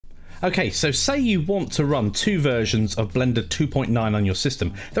Okay, so say you want to run 2 versions of Blender 2.9 on your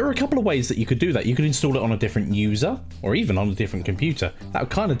system. There are a couple of ways that you could do that. You could install it on a different user or even on a different computer. That would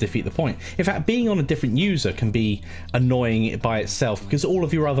kind of defeat the point. In fact, being on a different user can be annoying by itself because all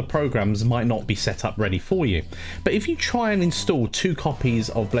of your other programs might not be set up ready for you. But if you try and install 2 copies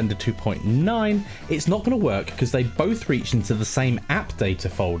of Blender 2.9, it's not going to work because they both reach into the same app data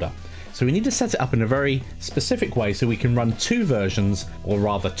folder. So we need to set it up in a very specific way so we can run 2 versions, or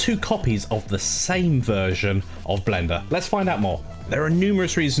rather 2 copies of the same version of Blender. Let's find out more. There are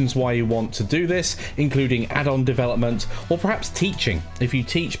numerous reasons why you want to do this, including add-on development or perhaps teaching. If you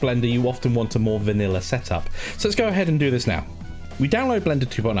teach Blender, you often want a more vanilla setup. So let's go ahead and do this now. We download Blender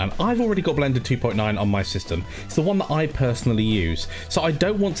 2.9. I've already got Blender 2.9 on my system. It's the one that I personally use. So I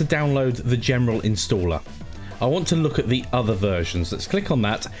don't want to download the general installer. I want to look at the other versions. Let's click on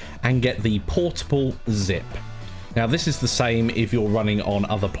that and get the portable zip. Now this is the same if you're running on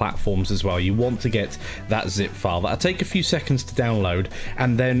other platforms as well. You want to get that zip file. That'll take a few seconds to download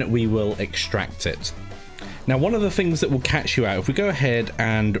and then we will extract it. Now one of the things that will catch you out, if we go ahead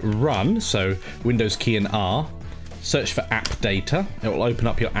and run, so Windows key and R, search for app data, it will open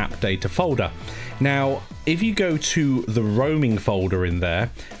up your app data folder. Now if you go to the roaming folder in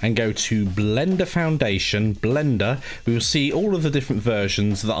there and go to Blender Foundation, Blender, we will see all of the different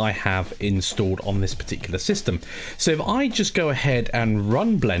versions that I have installed on this particular system. So if I just go ahead and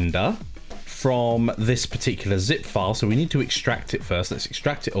run Blender from this particular zip file, so we need to extract it first. Let's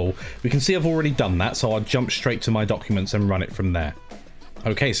extract it all. We can see I've already done that, so I'll jump straight to my documents and run it from there.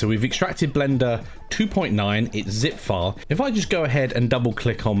 Okay, so we've extracted Blender 2.9, its zip file. If I just go ahead and double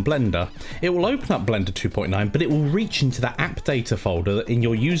click on Blender, it will open up Blender 2.9, but it will reach into the app data folder in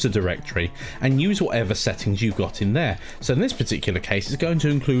your user directory and use whatever settings you've got in there. So in this particular case, it's going to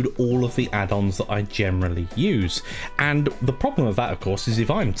include all of the add-ons that I generally use. And the problem with that, of course, is if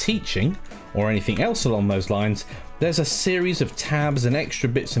I'm teaching or anything else along those lines, there's a series of tabs and extra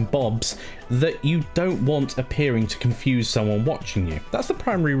bits and bobs that you don't want appearing to confuse someone watching you. That's the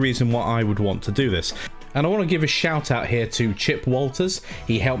primary reason why I would want to do this. And I want to give a shout out here to Chip Walters.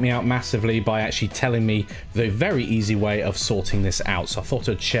 He helped me out massively by actually telling me the very easy way of sorting this out. So I thought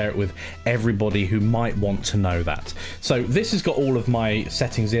I'd share it with everybody who might want to know that. So this has got all of my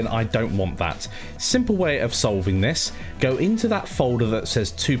settings in. I don't want that. Simple way of solving this. Go into that folder that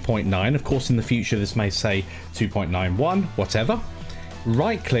says 2.9. Of course, in the future, this may say 2.91, whatever.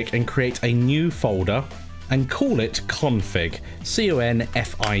 Right click and create a new folder and call it config,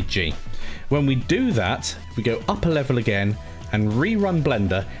 C-O-N-F-I-G. When we do that, if we go up a level again and rerun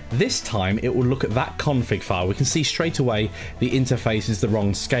Blender, this time it will look at that config file. We can see straight away the interface is the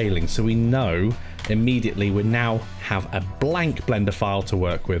wrong scaling, so we know immediately we now have a blank Blender file to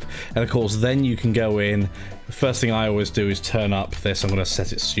work with. And of course then you can go in. The first thing I always do is turn up this. I'm going to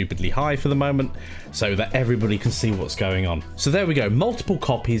set it stupidly high for the moment so that everybody can see what's going on. So there we go, multiple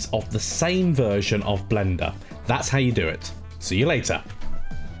copies of the same version of Blender. That's how you do it. See you later.